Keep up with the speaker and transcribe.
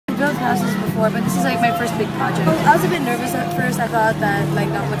built houses before, but this is like my first big project. I was a bit nervous at first. I thought that like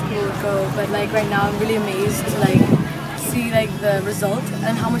not much people would go, but like right now I'm really amazed to like see like the result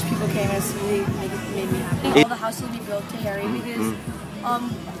and how much people came. It's really made me happy. All the houses will be built to Harry because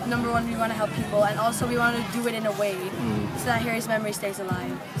number one, we want to help people, and also we want to do it in a way so that Harry's memory stays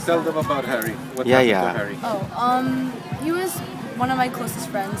alive. Tell them about Harry. What happened to Harry? He was one of my closest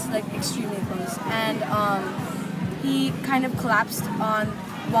friends, like extremely close, and he kind of collapsed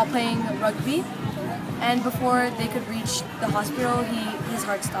while playing rugby, and before they could reach the hospital, his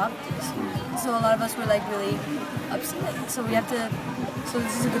heart stopped. So a lot of us were like really upset. So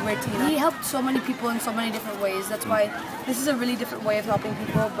this is a good way to, he helped so many people in so many different ways. That's why this is a really different way of helping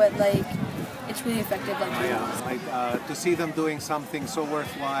people, but like it's really effective. To see them doing something so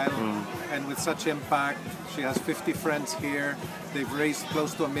worthwhile and with such impact. She has 50 friends here. They've raised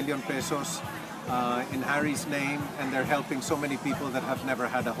close to ₱1 million in Harry's name, and they're helping so many people that have never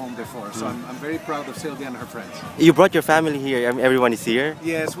had a home before. So I'm very proud of Sylvia and her friends. You brought your family here. I mean, everyone is here.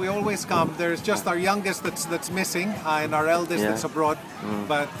 Yes, we always come. There's just our youngest that's missing and our eldest that's abroad.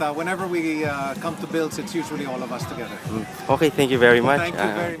 But whenever we come to builds, it's usually all of us together. Okay, thank you very much. Thank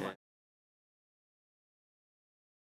you very much.